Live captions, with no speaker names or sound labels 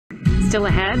Still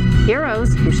ahead,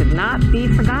 heroes who should not be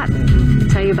forgotten. We'll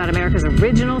tell you about America's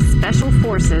original special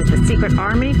forces, the secret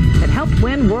army that helped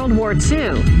win World War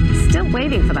II. Still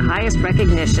waiting for the highest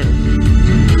recognition.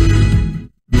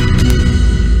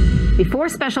 Before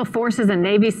Special Forces and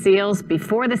Navy SEALs,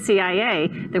 before the CIA,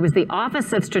 there was the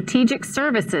Office of Strategic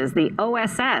Services, the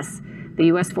OSS. The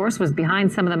U.S. force was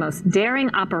behind some of the most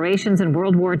daring operations in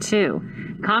World War II.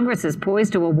 Congress is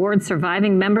poised to award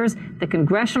surviving members the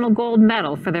Congressional Gold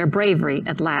Medal for their bravery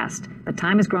at last. But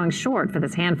time is growing short for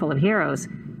this handful of heroes.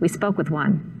 We spoke with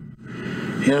one.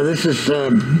 Yeah, this is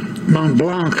Mont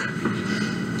Blanc,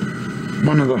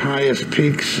 one of the highest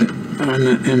peaks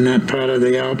in that part of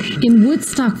the Alps. In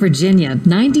Woodstock, Virginia,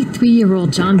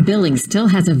 93-year-old John Billings still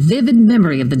has a vivid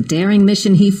memory of the daring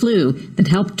mission he flew that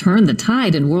helped turn the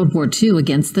tide in World War II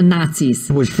against the Nazis.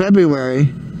 It was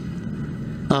February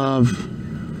of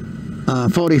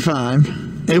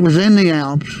 45. It was in the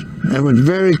Alps. It was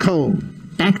very cold.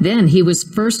 Back then, he was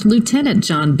First Lieutenant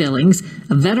John Billings,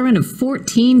 a veteran of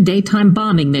 14 daytime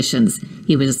bombing missions.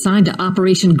 He was assigned to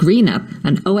Operation Greenup,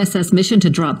 an OSS mission to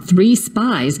drop 3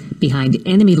 spies behind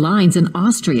enemy lines in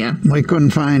Austria. We couldn't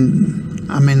find,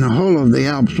 the whole of the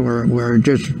Alps were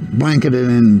just blanketed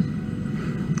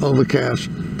in overcast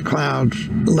clouds.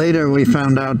 Later, we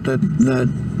found out that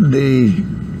the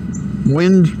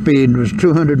wind speed was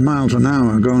 200 miles an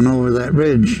hour going over that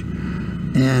ridge.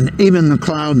 And even the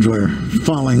clouds were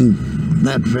falling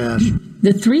that fast.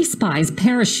 The 3 spies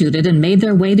parachuted and made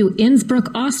their way to Innsbruck,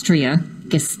 Austria,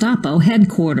 Gestapo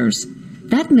headquarters.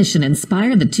 That mission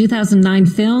inspired the 2009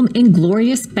 film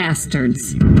Inglourious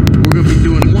Bastards. We're going to be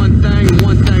doing one thing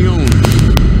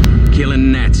only: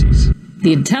 killing Nazis.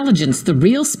 The intelligence the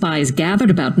real spies gathered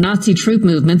about Nazi troop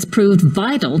movements proved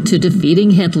vital to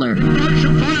defeating Hitler.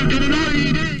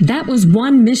 That was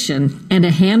one mission and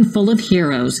a handful of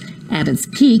heroes. At its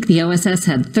peak, the OSS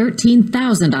had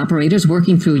 13,000 operators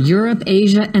working through Europe,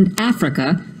 Asia, and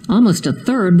Africa. Almost a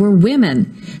third were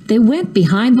women. They went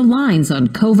behind the lines on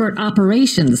covert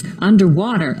operations,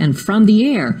 underwater and from the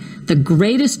air, the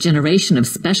greatest generation of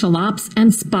special ops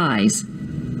and spies.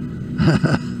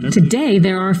 Today,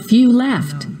 there are few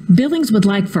left. Billings would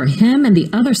like for him and the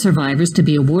other survivors to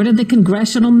be awarded the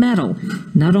Congressional Medal,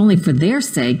 not only for their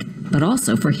sake, but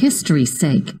also for history's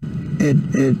sake.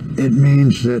 It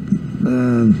means that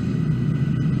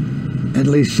at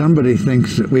least somebody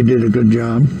thinks that we did a good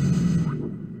job.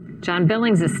 John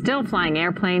Billings is still flying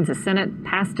airplanes. The Senate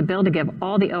passed a bill to give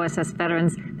all the OSS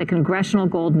veterans the Congressional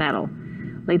Gold Medal.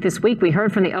 Late this week, we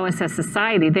heard from the OSS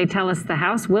Society. They tell us the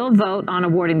House will vote on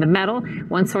awarding the medal.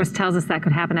 One source tells us that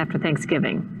could happen after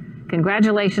Thanksgiving.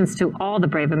 Congratulations to all the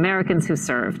brave Americans who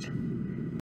served.